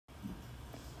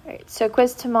right, so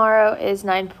quiz tomorrow is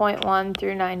 9.1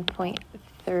 through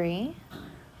 9.3.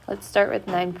 Let's start with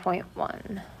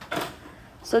 9.1.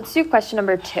 So let's do question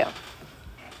number 2.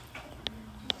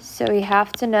 So we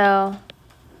have to know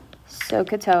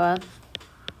SOHCAHTOA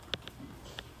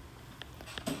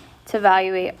to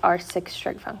evaluate our 6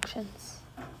 trig functions.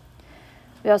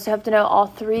 We also have to know all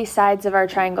 3 sides of our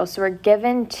triangle. So we're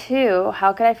given 2.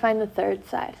 How could I find the 3rd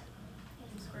side?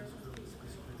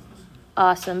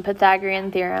 Awesome,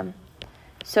 Pythagorean theorem.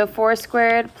 So 4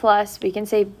 squared plus, we can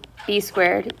say b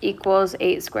squared equals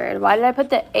 8 squared. Why did I put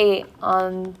the 8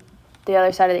 on the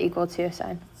other side of the equal to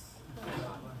sign?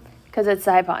 Because it's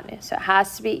the hypotenuse. So it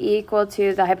has to be equal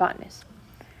to the hypotenuse.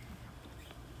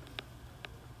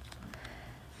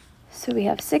 So we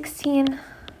have 16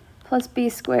 plus b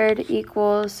squared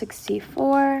equals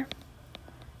 64.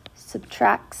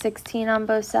 Subtract 16 on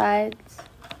both sides.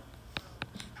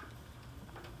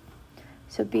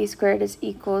 So b squared is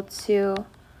equal to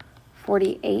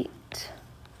 48.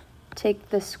 Take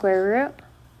the square root.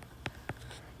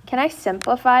 Can I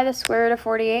simplify the square root of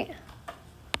 48?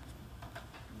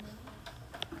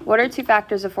 What are 2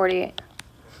 factors of 48?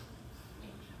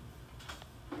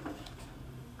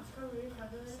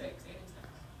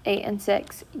 8 and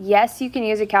 6. Yes, you can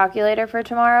use a calculator for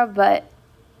tomorrow, but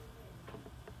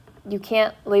you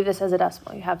can't leave this as a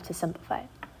decimal. You have to simplify it.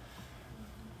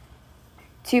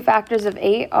 2 factors of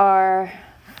 8 are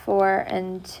 4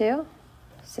 and 2.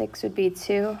 6 would be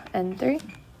 2 and 3.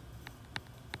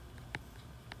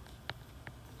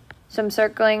 So I'm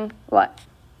circling what?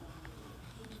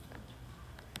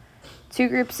 2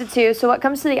 groups of 2. So what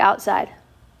comes to the outside?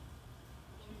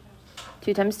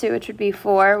 2 times 2, which would be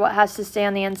 4. What has to stay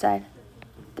on the inside?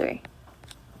 3.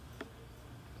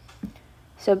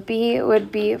 So b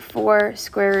would be 4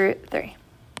 square root 3.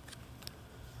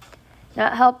 Now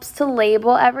it helps to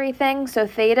label everything. So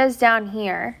theta's down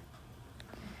here.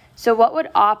 So what would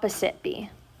opposite be?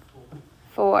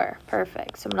 4.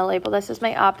 Perfect. So I'm going to label this as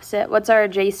my opposite. What's our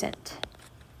adjacent?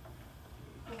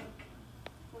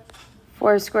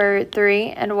 4 square root 3.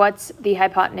 And what's the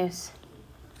hypotenuse?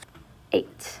 8.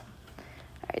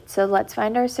 All right, so let's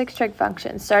find our 6 trig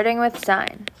functions, starting with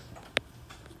sine.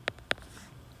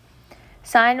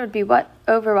 Sine would be what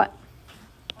over what?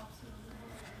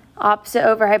 Opposite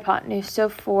over hypotenuse, so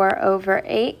 4 over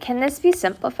 8. Can this be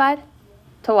simplified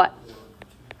to what?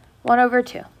 1 over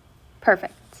 2.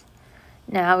 Perfect.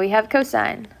 Now we have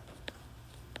cosine.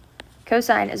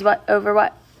 Cosine is what over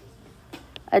what?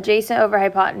 Adjacent over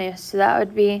hypotenuse, so that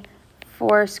would be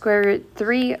 4 square root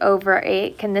 3 over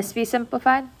 8. Can this be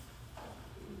simplified?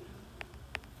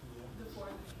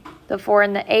 The 4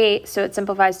 and the 8, so it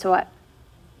simplifies to what?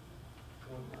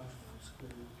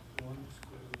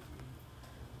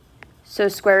 So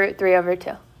square root 3 over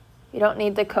 2. You don't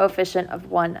need the coefficient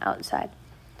of 1 outside.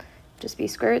 Just be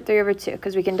square root 3 over 2,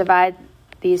 because we can divide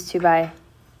these 2 by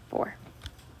 4.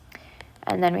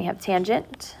 And then we have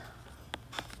tangent.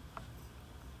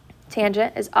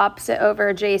 Tangent is opposite over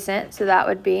adjacent, so that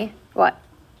would be what?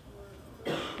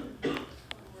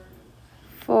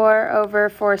 4 over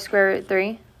 4 square root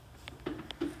 3.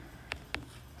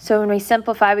 So when we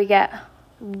simplify, we get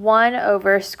 1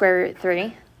 over square root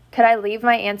 3. Could I leave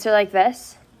my answer like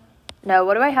this? No,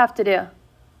 what do I have to do?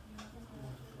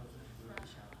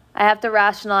 I have to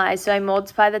rationalize, so I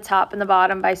multiply the top and the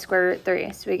bottom by square root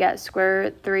 3. So we get square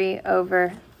root 3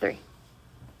 over 3.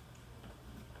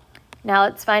 Now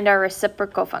let's find our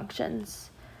reciprocal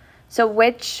functions. So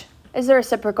which is the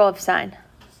reciprocal of sine?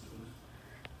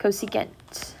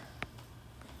 Cosecant.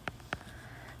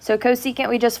 So cosecant,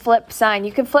 we just flip sine.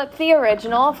 You can flip the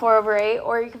original, 4 over 8,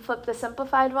 or you can flip the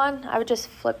simplified one. I would just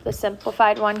flip the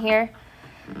simplified one here.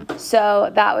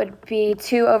 So that would be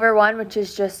 2 over 1, which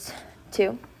is just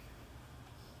 2.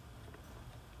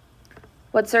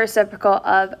 What's the reciprocal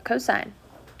of cosine?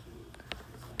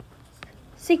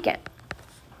 Secant.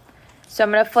 So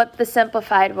I'm going to flip the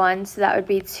simplified one, so that would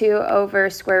be 2 over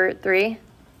square root 3.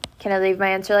 Can I leave my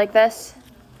answer like this?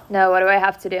 No, what do I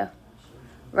have to do?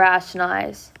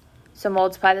 Rationalize. So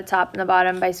multiply the top and the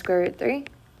bottom by square root 3.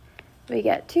 We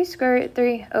get 2 square root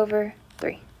 3 over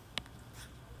 3.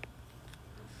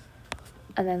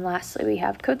 And then lastly, we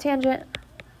have cotangent.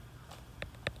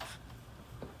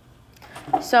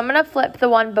 So I'm going to flip the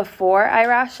one before I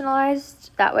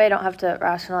rationalized. That way I don't have to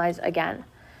rationalize again.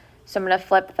 So I'm going to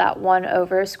flip that 1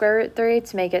 over square root 3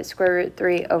 to make it square root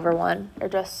 3 over 1, or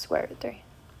just square root 3.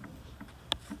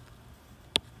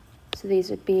 So these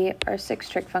would be our 6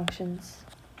 trig functions.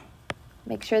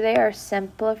 Make sure they are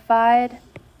simplified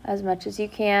as much as you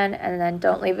can, and then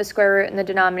don't leave a square root in the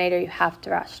denominator. You have to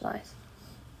rationalize.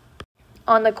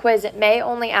 On the quiz, it may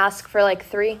only ask for like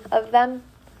 3 of them.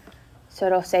 So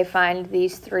it'll say find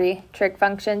these three trig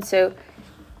functions. So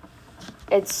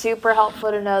it's super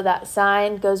helpful to know that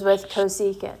sine goes with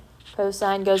cosecant.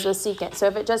 Cosine goes with secant. So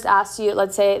if it just asks you,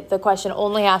 let's say the question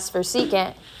only asks for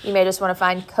secant, you may just want to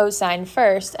find cosine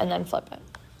first and then flip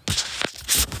it.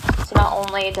 So not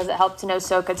only does it help to know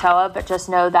SOHCAHTOA, but just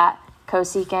know that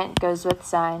cosecant goes with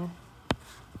sine.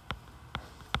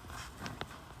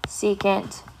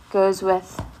 Secant goes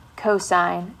with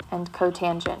cosine, and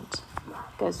cotangent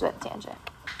goes with tangent.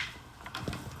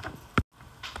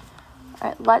 All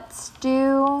right, let's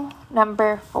do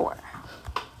number 4.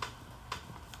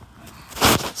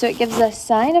 So it gives us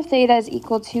sine of theta is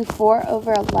equal to 4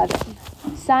 over 11.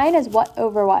 Sine is what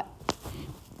over what?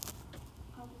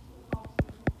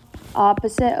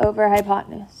 Opposite over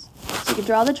hypotenuse. So you can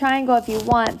draw the triangle if you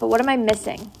want, but what am I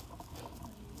missing?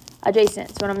 Adjacent.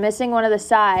 So when I'm missing one of the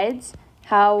sides,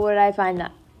 how would I find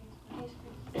that?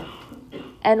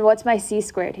 And what's my c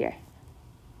squared here?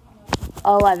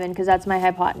 11, because that's my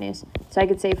hypotenuse. So I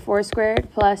could say 4 squared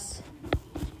plus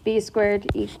b squared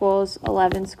equals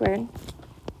 11 squared.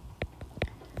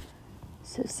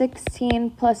 So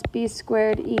 16 plus b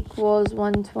squared equals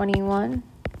 121.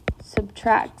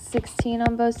 Subtract 16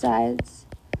 on both sides.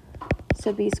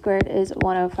 So b squared is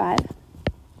 105.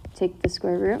 Take the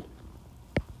square root.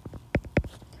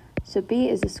 So b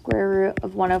is the square root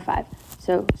of 105.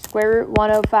 So square root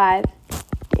 105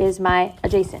 is my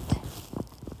adjacent,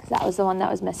 because that was the one that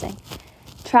was missing.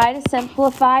 Try to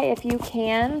simplify if you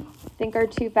can. I think our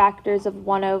two factors of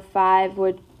 105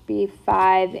 would be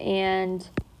 5 and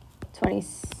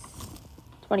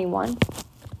 21.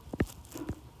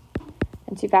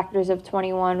 And two factors of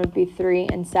 21 would be 3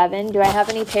 and 7. Do I have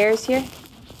any pairs here?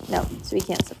 No, so we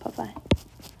can't simplify.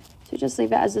 So just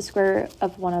leave it as the square root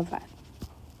of 105.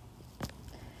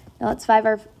 Now let's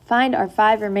find our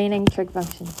 5 remaining trig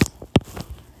functions.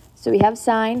 So we have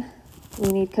sine,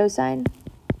 we need cosine,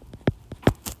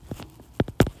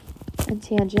 and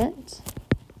tangent.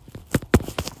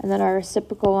 And then our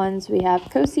reciprocal ones, we have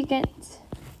cosecant,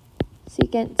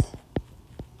 secant,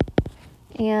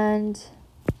 and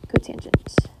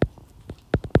cotangent.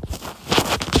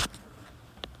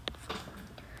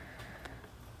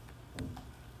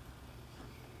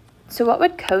 So what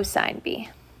would cosine be?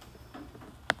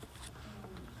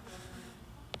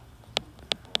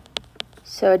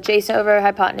 So adjacent over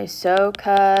hypotenuse,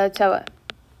 SOHCAHTOA.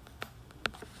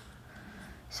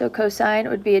 So cosine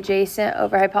would be adjacent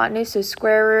over hypotenuse, so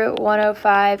square root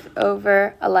 105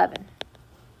 over 11.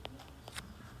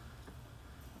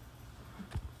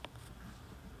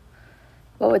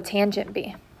 What would tangent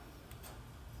be?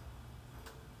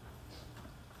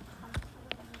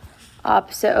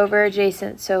 Opposite over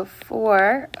adjacent, so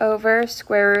 4 over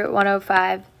square root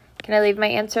 105. Can I leave my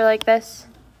answer like this?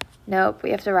 Nope, we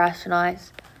have to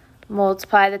rationalize.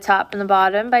 Multiply the top and the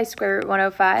bottom by square root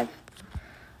 105.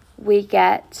 We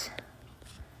get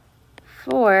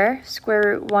 4 square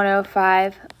root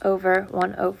 105 over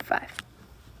 105.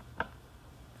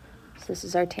 So this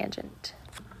is our tangent.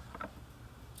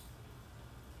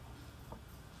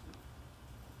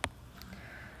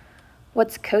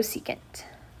 What's cosecant?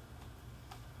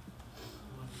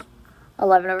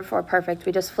 11 over 4, perfect.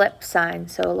 We just flip sign,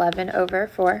 so 11 over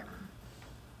 4.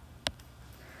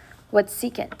 What's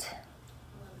secant?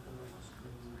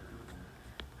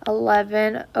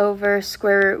 11 over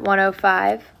square root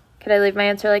 105. Could I leave my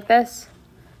answer like this?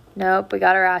 Nope, we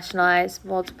got to rationalize.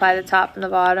 Multiply the top and the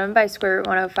bottom by square root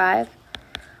 105.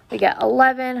 We get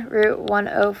 11 root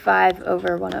 105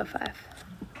 over 105.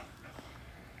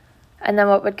 And then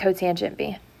what would cotangent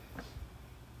be?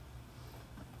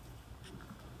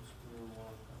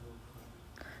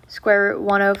 Square root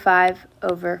 105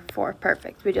 over 4.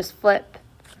 Perfect. We just flip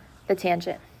the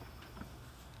tangent.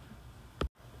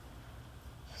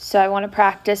 So I want to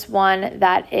practice one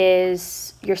that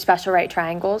is your special right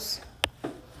triangles.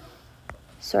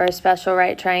 So our special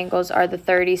right triangles are the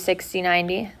 30, 60,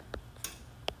 90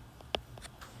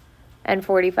 and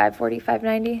 45, 45,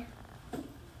 90.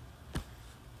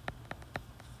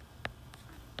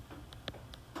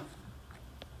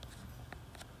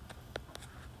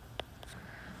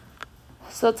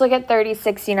 So let's look at 30,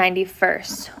 60, 90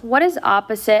 first. What is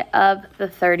opposite of the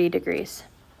 30 degrees?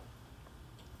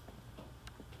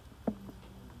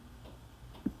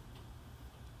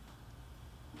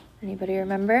 Anybody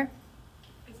remember?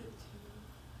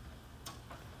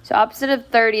 So opposite of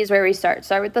 30 is where we start.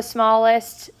 Start with the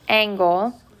smallest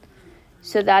angle.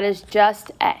 So that is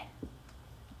just A.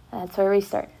 That's where we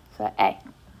start. So A.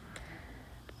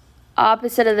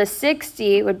 Opposite of the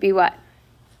 60 would be what?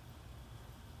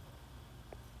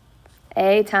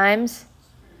 A times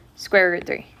square root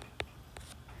 3.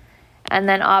 And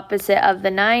then opposite of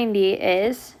the 90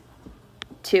 is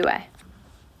 2a.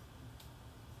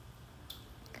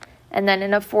 And then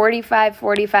in a 45,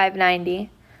 45, 90,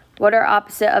 what are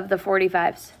opposite of the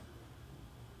 45s?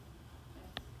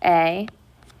 A.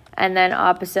 And then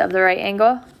opposite of the right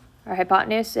angle, our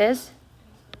hypotenuse is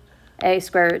a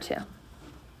square root 2.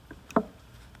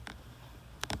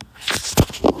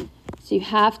 So you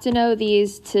have to know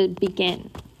these to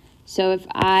begin. So if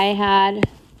I had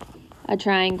a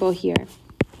triangle here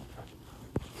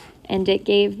and it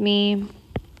gave me,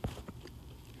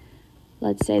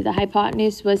 let's say the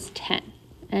hypotenuse was 10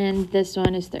 and this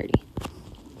one is 30.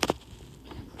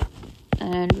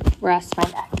 And we're asked to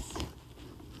find x.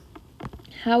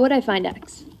 How would I find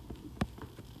x?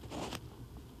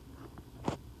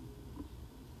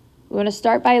 We want to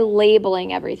start by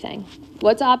labeling everything.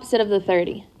 What's opposite of the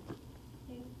 30?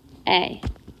 A.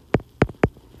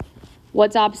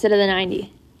 What's opposite of the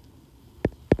 90?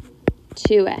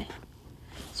 2a.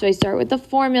 So I start with the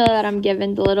formula that I'm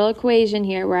given, the little equation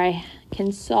here where I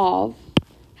can solve.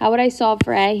 How would I solve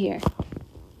for a here?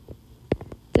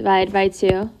 Divide by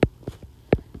 2.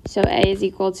 So a is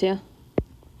equal to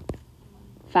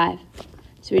 5.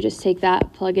 So we just take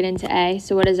that, plug it into a.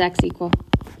 So what does x equal?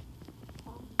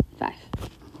 5.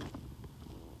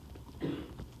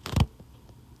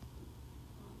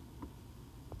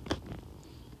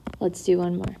 Let's do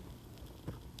one more.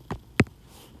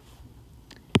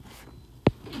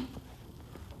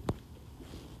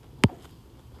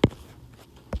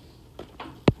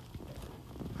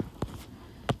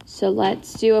 So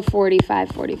let's do a 45,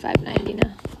 45, 90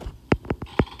 now.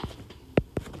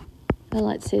 And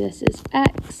let's say this is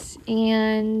x,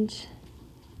 and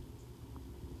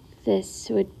this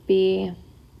would be,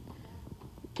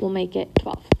 we'll make it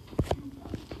 12.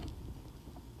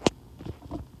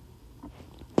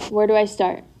 Where do I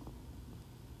start?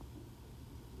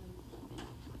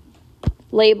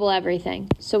 Label everything.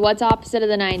 So what's opposite of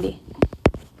the 90?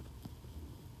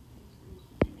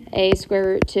 A square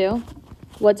root 2.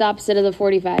 What's opposite of the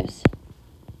 45s?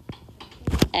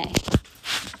 A.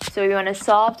 So we want to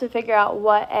solve to figure out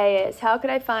what A is. How could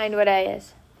I find what A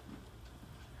is?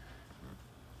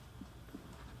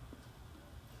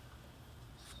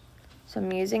 So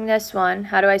I'm using this one.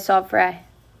 How do I solve for A?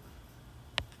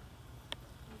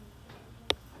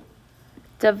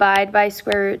 Divide by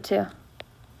square root 2.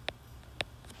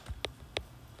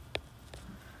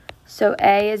 So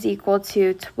A is equal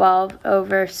to 12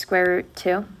 over square root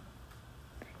 2.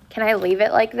 Can I leave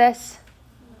it like this?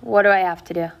 What do I have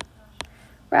to do?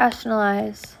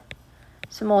 Rationalize.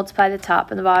 So multiply the top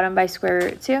and the bottom by square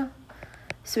root 2.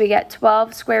 So we get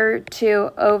 12 square root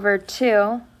 2 over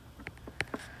 2.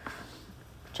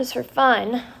 Just for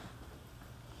fun,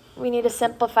 we need to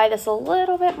simplify this a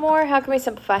little bit more. How can we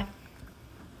simplify?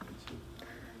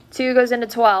 2 goes into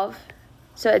 12,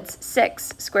 so it's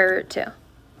 6 square root 2.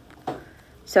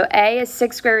 So A is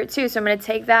 6 square root 2, so I'm going to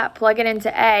take that, plug it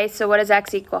into A, so what does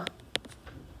x equal?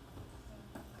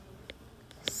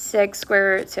 6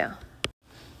 square root 2.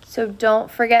 So don't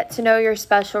forget to know your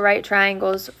special right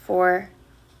triangles for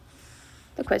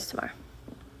the quiz tomorrow.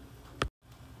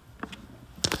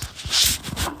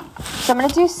 So I'm going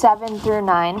to do 7 through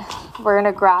 9. We're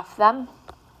going to graph them,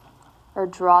 or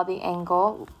draw the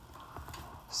angle.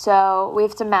 So we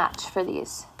have to match for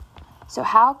these. So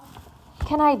how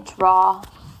can I draw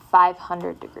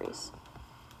 500 degrees?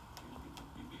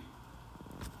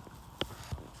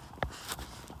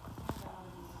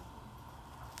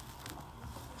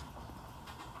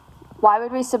 Why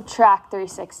would we subtract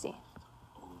 360?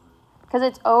 Because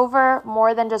it's over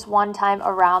more than just one time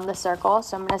around the circle.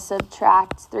 So I'm going to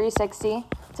subtract 360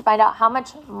 to find out how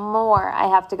much more I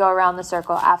have to go around the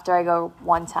circle after I go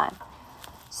one time.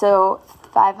 So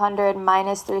 500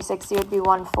 minus 360 would be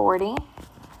 140.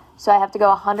 So I have to go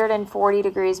 140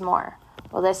 degrees more.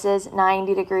 Well, this is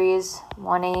 90 degrees,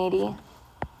 180,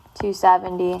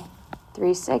 270,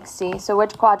 360. So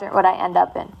which quadrant would I end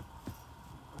up in?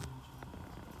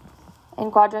 In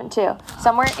quadrant 2.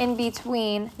 Somewhere in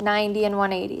between 90 and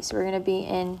 180. So we're going to be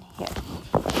in here.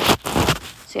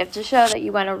 So you have to show that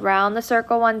you went around the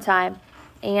circle one time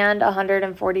and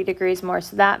 140 degrees more.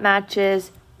 So that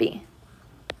matches B.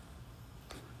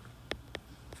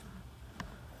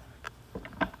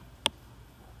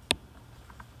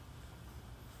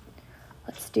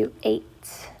 Let's do 8.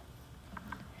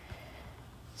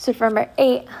 So for number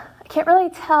 8, I can't really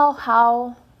tell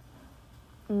how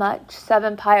much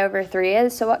 7 pi over 3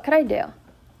 is, so what could I do?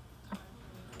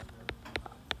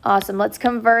 Awesome, let's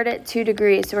convert it to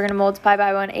degrees. So we're going to multiply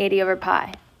by 180 over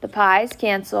pi. The pi's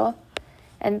cancel,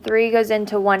 and 3 goes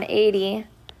into 180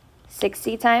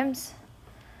 60 times.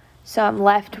 So I'm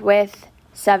left with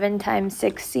 7 times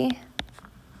 60,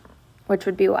 which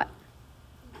would be what?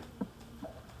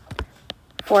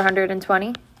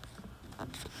 420.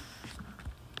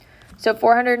 So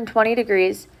 420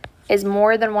 degrees is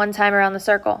more than one time around the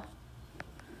circle.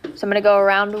 So I'm going to go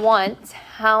around once.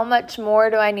 How much more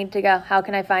do I need to go? How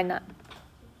can I find that?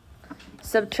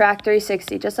 Subtract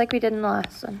 360, just like we did in the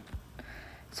last one.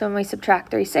 So when we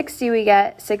subtract 360, we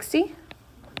get 60.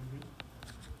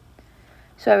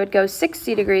 So I would go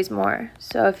 60 degrees more.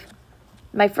 So if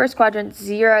my first quadrant's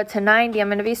 0 to 90, I'm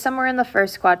going to be somewhere in the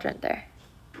first quadrant there.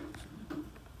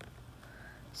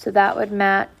 So that would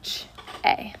match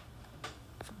A.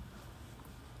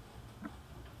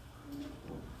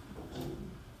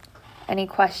 Any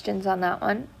questions on that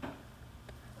one? All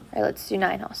right, let's do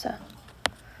 9 also.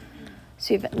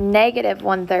 So we have negative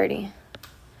 130.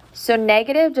 So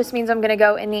negative just means I'm going to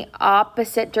go in the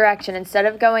opposite direction. Instead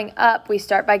of going up, we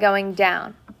start by going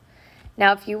down.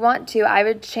 Now, if you want to, I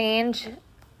would change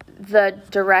the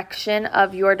direction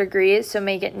of your degrees. So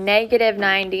make it negative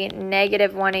 90,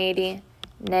 negative 180,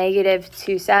 negative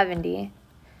 270.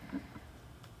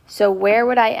 So where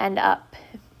would I end up?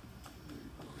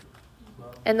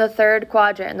 In the third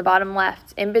quadrant, in the bottom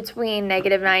left, in between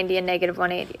negative 90 and negative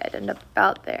 180. I'd end up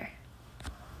about there.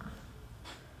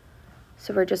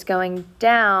 So we're just going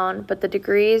down, but the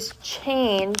degrees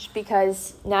change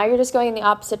because now you're just going in the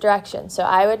opposite direction. So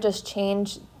I would just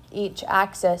change each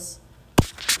axis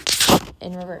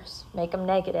in reverse. Make them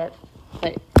negative,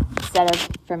 but instead of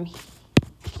from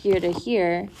here to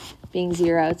here being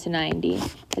 0 to 90,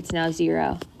 it's now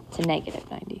 0 to negative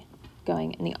 90,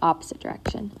 going in the opposite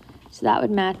direction. So that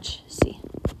would match C.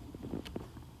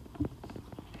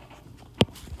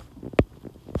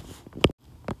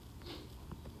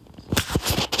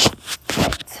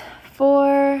 Right.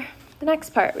 For the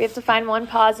next part, we have to find one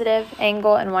positive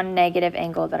angle and one negative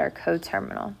angle that are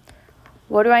coterminal.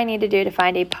 What do I need to do to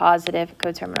find a positive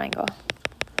coterminal angle?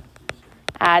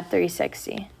 Add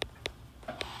 360.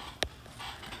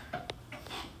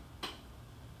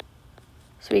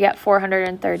 So we got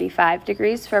 435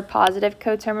 degrees for a positive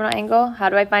coterminal angle. How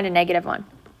do I find a negative one?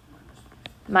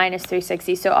 Minus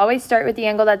 360. So always start with the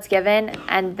angle that's given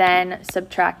and then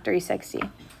subtract 360.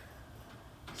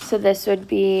 So this would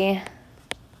be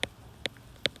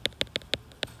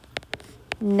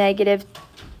negative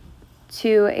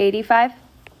 285.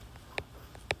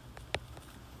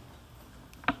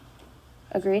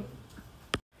 Agreed?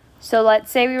 So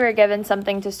let's say we were given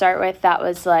something to start with that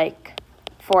was like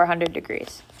 400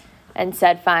 degrees and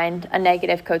said find a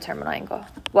negative coterminal angle.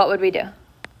 What would we do?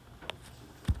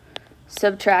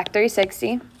 Subtract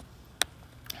 360.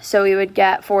 So we would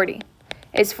get 40.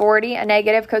 Is 40 a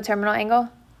negative coterminal angle?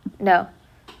 No.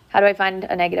 How do I find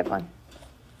a negative one?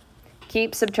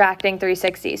 Keep subtracting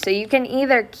 360. So you can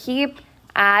either keep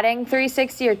adding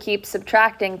 360 or keep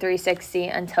subtracting 360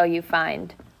 until you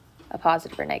find a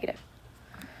positive or negative.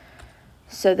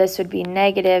 So this would be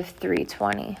negative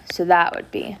 320. So that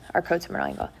would be our coterminal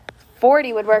angle.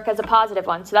 40 would work as a positive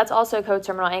one. So that's also a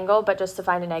coterminal angle, but just to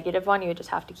find a negative one, you would just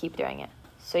have to keep doing it.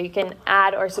 So you can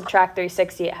add or subtract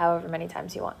 360 however many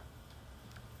times you want.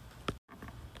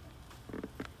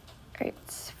 Great.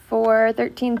 For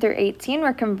 13 through 18,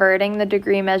 we're converting the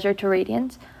degree measure to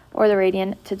radians or the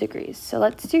radian to degrees. So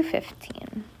let's do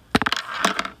 15.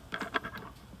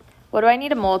 What do I need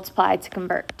to multiply to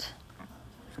convert?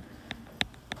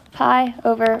 Pi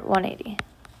over 180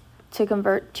 to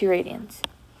convert to radians.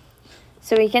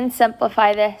 So we can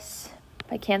simplify this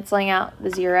by canceling out the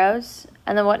zeros.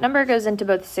 And then what number goes into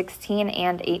both 16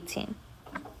 and 18?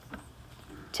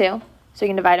 2. So we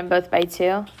can divide them both by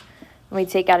 2. When we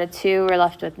take out a 2, we're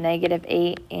left with negative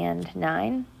 8 and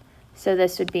 9. So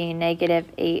this would be negative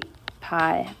 8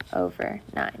 pi over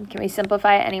 9. Can we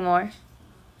simplify it anymore?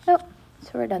 Nope.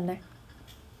 So we're done there.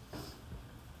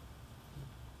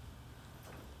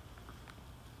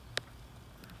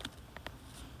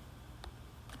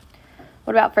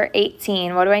 What about for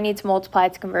 18? What do I need to multiply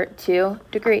to convert to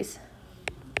degrees?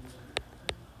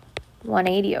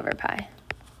 180 over pi.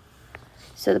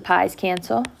 So the pi's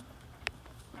cancel.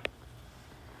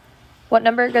 What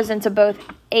number goes into both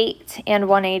 8 and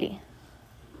 180?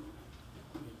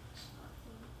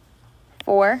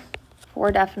 4.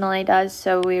 4 definitely does,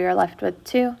 so we are left with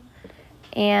 2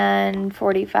 and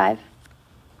 45.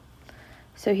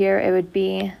 So here it would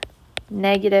be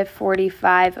negative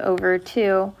 45 over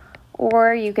 2,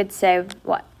 or you could say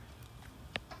what?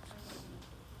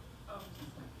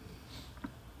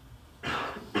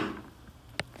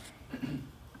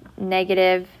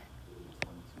 Negative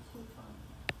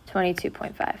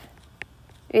 22.5.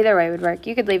 Either way would work.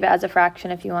 You could leave it as a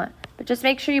fraction if you want. But just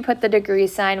make sure you put the degree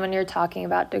sign when you're talking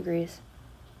about degrees.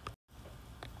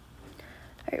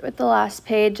 All right, with the last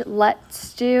page,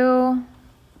 let's do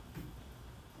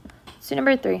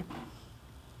number 3.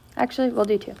 Actually, we'll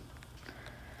do 2.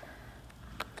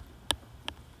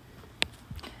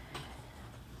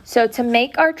 So to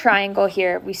make our triangle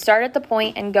here, we start at the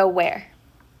point and go where?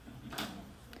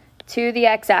 To the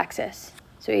x-axis.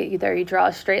 So either you draw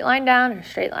a straight line down or a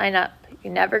straight line up. You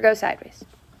never go sideways.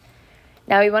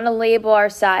 Now we want to label our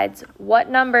sides. What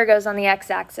number goes on the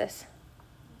x-axis?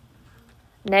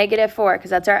 -4, because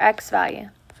that's our x value.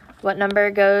 What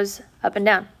number goes up and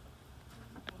down?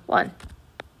 1.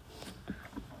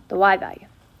 The y value.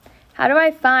 How do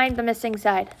I find the missing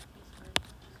side?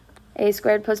 A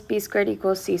squared plus b squared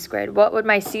equals c squared. What would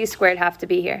my c squared have to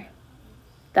be here?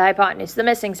 The hypotenuse, the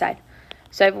missing side.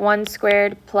 So I have 1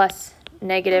 squared plus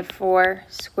 -4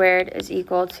 squared is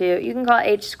equal to, you can call it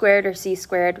h squared or c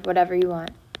squared, whatever you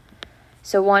want.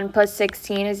 So 1 plus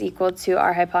 16 is equal to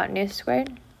our hypotenuse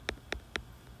squared.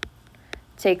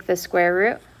 Take the square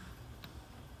root.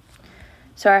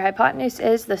 So our hypotenuse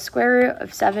is the square root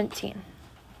of 17.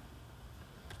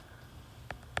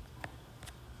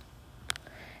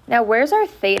 Now where's our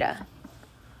theta?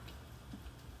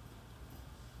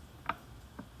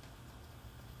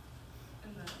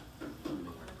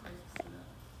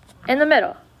 In the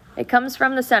middle. It comes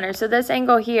from the center. So this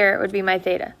angle here would be my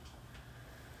theta.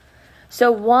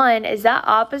 So 1, is that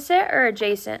opposite or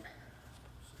adjacent?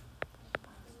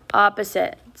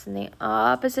 Opposite. It's in the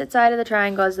opposite side of the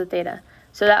triangle as the theta.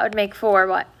 So that would make 4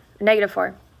 what?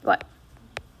 -4. What?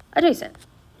 Adjacent.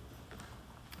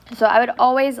 So I would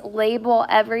always label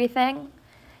everything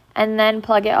and then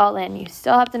plug it all in. You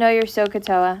still have to know your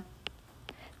SOHCAHTOA.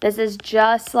 This is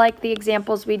just like the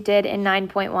examples we did in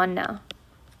 9.1 now.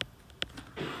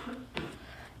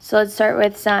 So let's start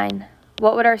with sine.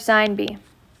 What would our sine be?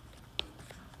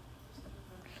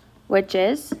 Which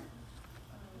is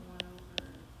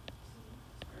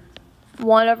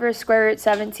 1 over square root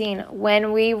 17.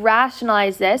 When we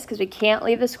rationalize this, because we can't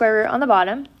leave the square root on the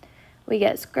bottom, we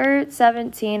get square root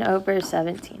 17 over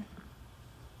 17.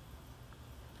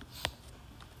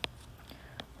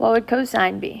 What would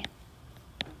cosine be?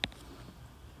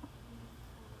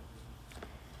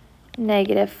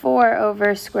 -4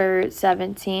 over square root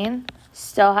 17.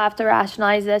 Still have to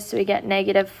rationalize this, so we get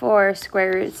 -4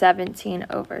 square root 17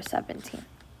 over 17.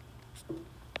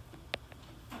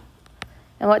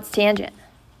 And what's tangent?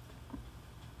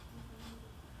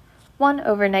 1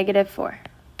 over -4.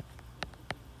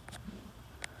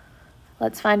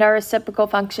 Let's find our reciprocal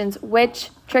functions. Which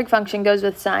trig function goes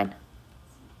with sine?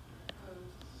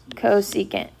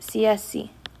 Cosecant,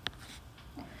 CSC.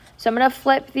 So I'm going to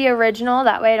flip the original,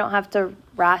 that way I don't have to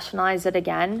rationalize it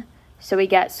again. So we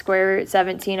get square root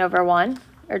 17 over 1,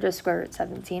 or just square root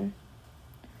 17.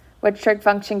 Which trig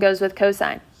function goes with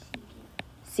cosine?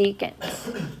 Secant.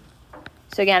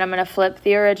 So again, I'm going to flip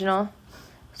the original.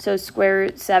 So square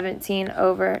root 17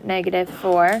 over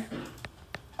 -4.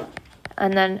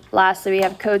 And then lastly, we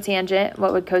have cotangent.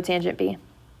 What would cotangent be?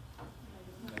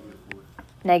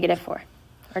 -4.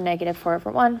 Or -4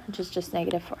 over 1, which is just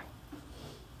 -4.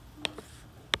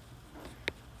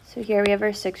 So here we have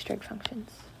our 6 trig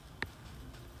functions.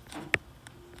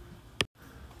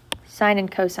 Sine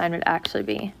and cosine would actually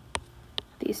be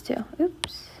these two.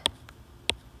 Oops.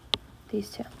 These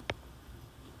two.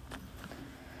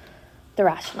 The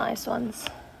rationalized ones.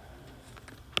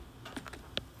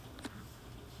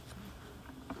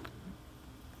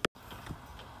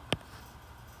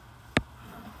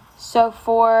 So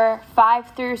for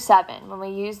 5 through 7, when we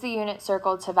use the unit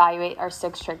circle to evaluate our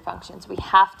 6 trig functions, we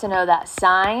have to know that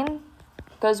sine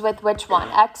goes with which one,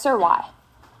 x or y?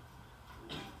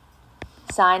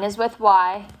 Sine is with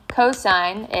y,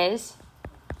 cosine is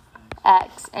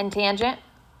x, and tangent,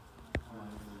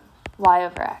 y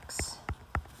over x.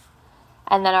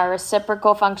 And then our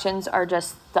reciprocal functions are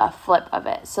just the flip of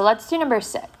it. So let's do number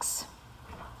 6.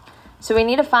 So we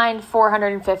need to find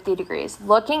 450 degrees.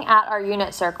 Looking at our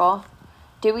unit circle,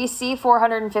 do we see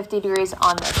 450 degrees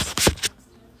on this?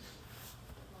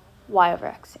 Y over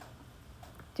x.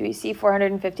 Do we see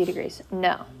 450 degrees?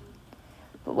 No.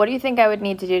 But what do you think I would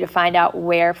need to do to find out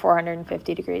where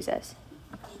 450 degrees is?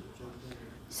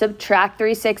 Subtract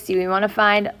 360. We want to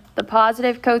find the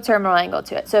positive coterminal angle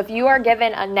to it. So if you are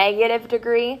given a negative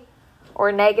degree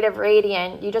or negative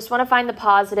radian, you just want to find the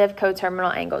positive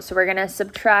coterminal angle. So we're going to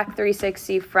subtract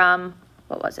 360 from,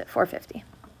 what was it, 450.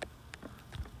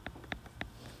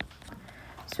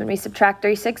 So when we subtract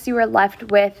 360, we're left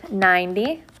with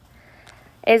 90.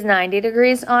 Is 90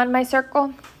 degrees on my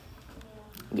circle?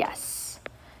 Yes.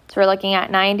 So we're looking at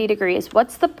 90 degrees.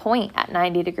 What's the point at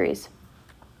 90 degrees?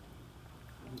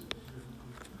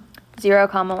 0,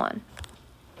 1.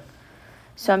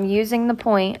 So I'm using the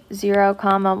point 0,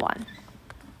 1.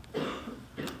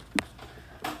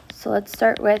 So let's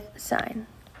start with sine.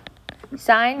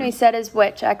 Sine we said is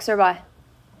which, x or y?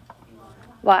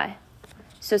 Y.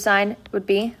 So sine would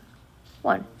be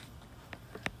 1.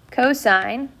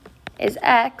 Cosine is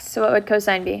x, so what would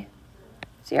cosine be?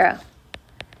 0.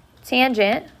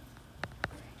 Tangent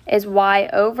is y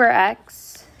over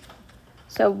x,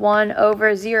 so 1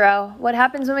 over 0. What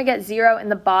happens when we get 0 in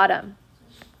the bottom?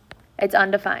 It's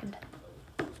undefined.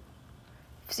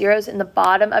 If 0 is in the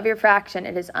bottom of your fraction,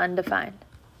 it is undefined.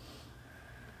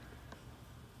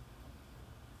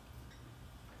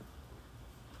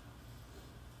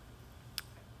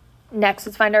 Next,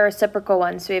 let's find our reciprocal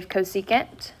one. So we have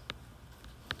cosecant.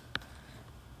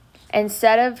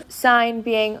 Instead of sine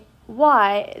being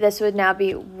y, this would now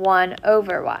be 1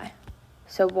 over y.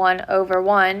 So 1 over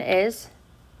 1 is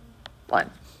 1.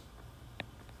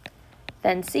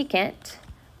 Then secant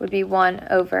would be 1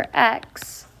 over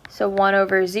x. So 1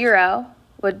 over 0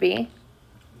 would be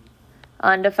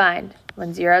undefined.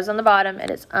 When 0 is on the bottom, it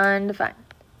is undefined.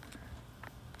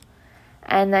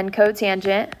 And then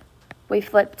cotangent, we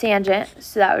flip tangent,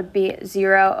 so that would be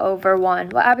 0 over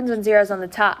 1. What happens when 0 is on the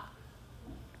top?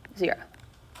 0.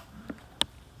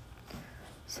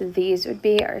 So these would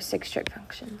be our 6 trig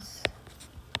functions.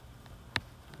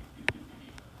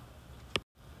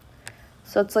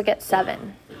 So let's look at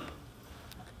 7.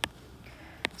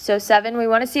 So 7, we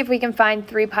want to see if we can find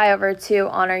 3 pi over 2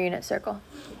 on our unit circle.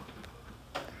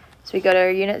 So we go to our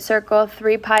unit circle,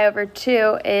 3 pi over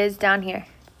 2 is down here.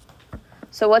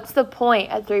 So what's the point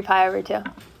at 3 pi over 2?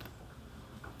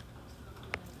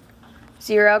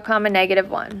 0,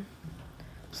 -1.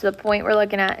 So the point we're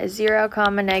looking at is 0,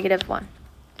 -1.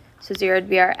 So 0 would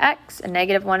be our x, and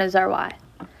 -1 is our y.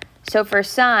 So for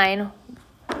sine,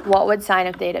 what would sine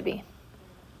of theta be?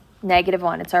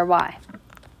 -1, it's our y.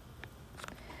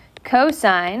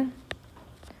 Cosine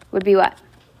would be what?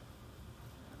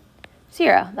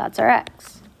 0, that's our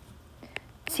x.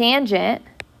 Tangent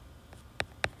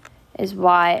is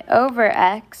y over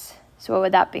x, so what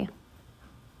would that be?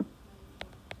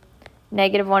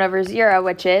 -1 over 0,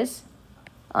 which is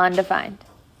undefined.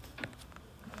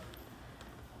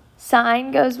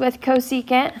 Sine goes with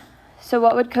cosecant, so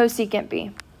what would cosecant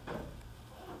be?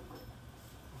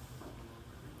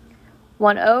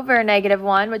 1 over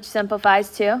 -1, which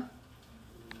simplifies to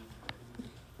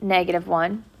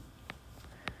 -1.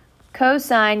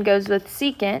 Cosine goes with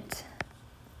secant,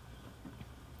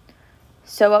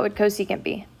 so what would cosecant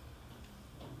be?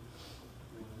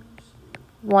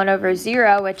 1 over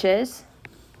 0, which is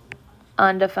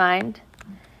undefined.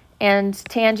 And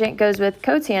tangent goes with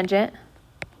cotangent.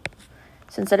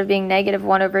 So instead of being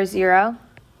 -1 over 0,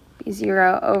 be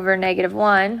 0 over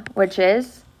 -1, which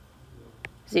is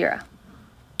 0.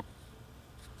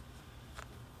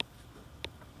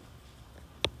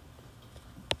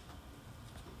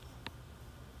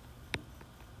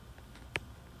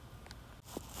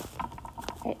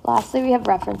 Right, lastly, we have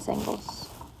reference angles.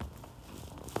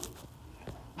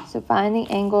 So find the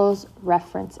angle's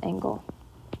reference angle.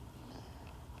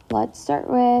 Let's start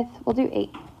with, we'll do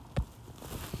 8.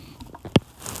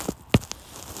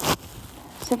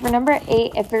 So for number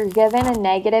 8, if you're given a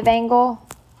negative angle,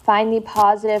 find the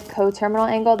positive coterminal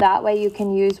angle. That way you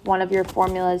can use one of your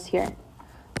formulas here.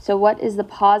 So what is the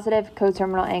positive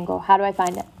coterminal angle? How do I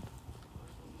find it?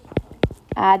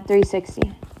 Add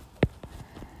 360.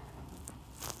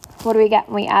 What do we get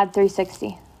when we add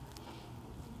 360?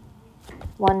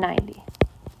 190.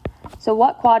 So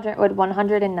what quadrant would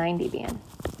 190 be in?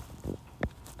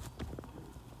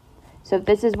 So if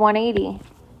this is 180,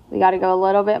 we got to go a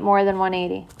little bit more than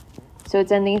 180. So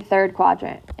it's in the third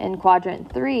quadrant. In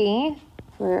quadrant 3,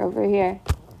 if we're over here,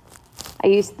 I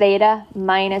use theta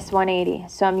minus 180.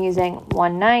 So I'm using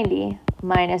 190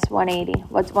 minus 180.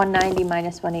 What's 190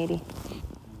 minus 180?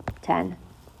 10.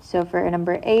 So for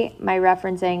number 8, my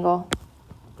reference angle,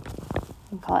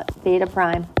 we call it theta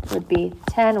prime, would be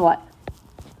 10 what?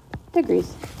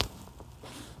 Degrees.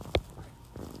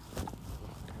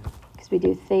 Because we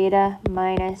do theta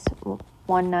minus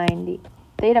 190.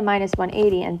 Theta minus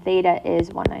 180, and theta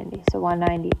is 190. So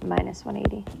 190 minus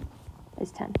 180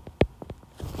 is 10.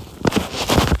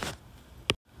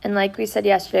 And like we said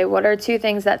yesterday, what are 2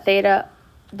 things that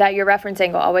your reference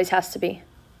angle always has to be?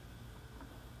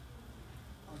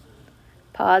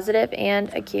 Positive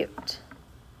and acute.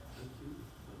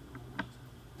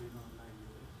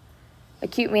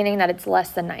 Acute meaning that it's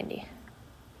less than 90.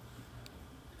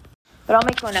 But I'll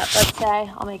make one up. Let's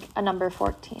say I'll make a number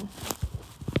 14.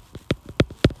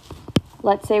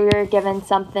 let's say we were given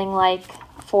something like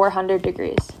 400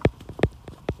 degrees.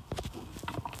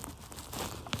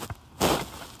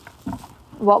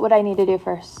 What would I need to do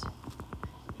first?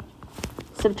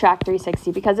 Subtract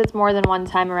 360 because it's more than one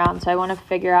time around. So I want to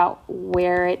figure out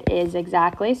where it is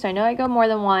exactly. So I know I go more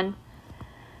than one,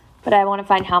 but I want to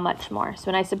find how much more. So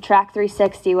when I subtract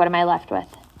 360, what am I left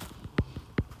with?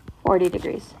 40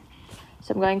 degrees.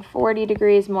 So I'm going 40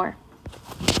 degrees more.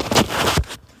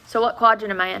 So what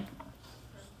quadrant am I in?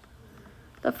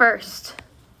 The first.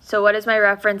 So what is my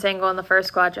reference angle in the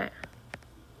first quadrant?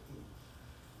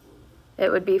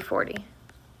 It would be 40.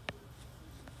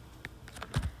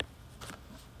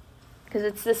 Because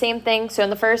it's the same thing. So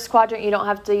in the first quadrant, you don't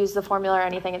have to use the formula or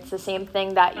anything. It's the same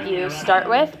thing that you start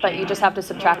with, but you just have to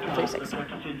subtract the 360.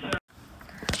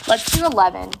 Let's do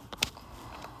 11.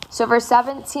 So for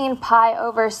 17 pi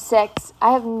over 6,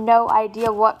 I have no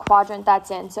idea what quadrant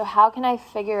that's in. So how can I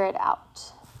figure it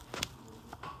out?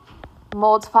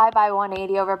 Multiply by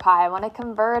 180 over pi. I want to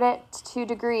convert it to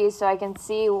degrees so I can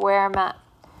see where I'm at.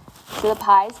 So the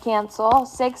pi's cancel.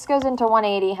 6 goes into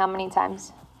 180 how many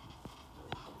times?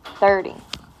 30.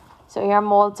 So here I'm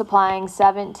multiplying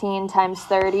 17 times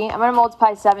 30. I'm going to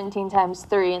multiply 17 times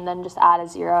 3 and then just add a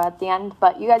 0 at the end.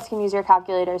 But you guys can use your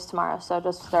calculators tomorrow, so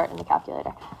just start in the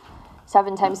calculator.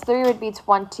 7 times 3 would be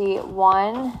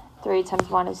 21. 3 times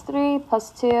 1 is 3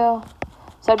 plus 2. So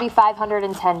it would be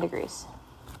 510 degrees.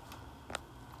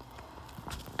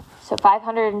 So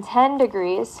 510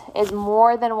 degrees is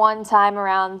more than one time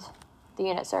around the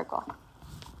unit circle.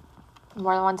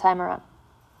 More than one time around.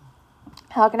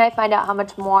 How can I find out how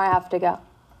much more I have to go?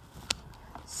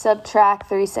 Subtract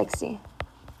 360.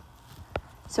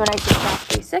 So when I subtract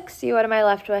 360, what am I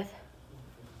left with?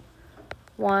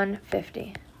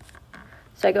 150.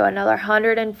 So I go another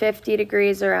 150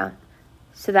 degrees around.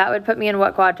 So that would put me in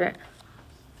what quadrant?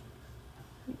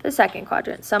 The second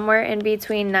quadrant, somewhere in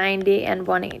between 90 and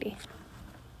 180.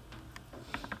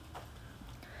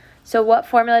 So what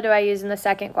formula do I use in the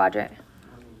second quadrant?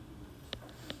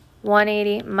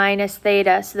 180 minus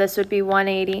theta, so this would be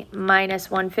 180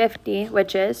 minus 150,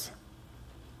 which is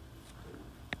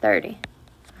 30.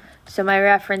 So my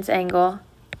reference angle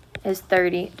is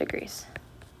 30 degrees.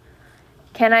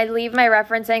 Can I leave my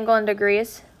reference angle in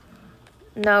degrees?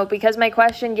 No, because my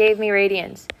question gave me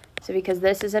radians. So because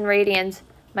this is in radians,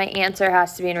 my answer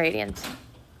has to be in radians.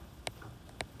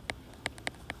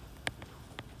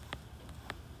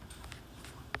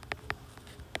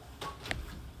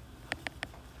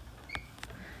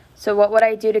 So what would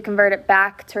I do to convert it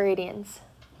back to radians?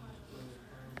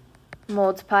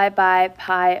 Multiply by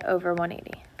pi over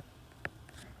 180.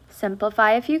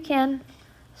 Simplify if you can.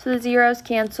 So the zeros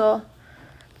cancel.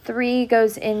 3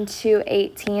 goes into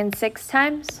 18 6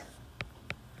 times.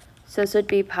 So this would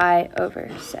be pi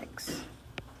over 6.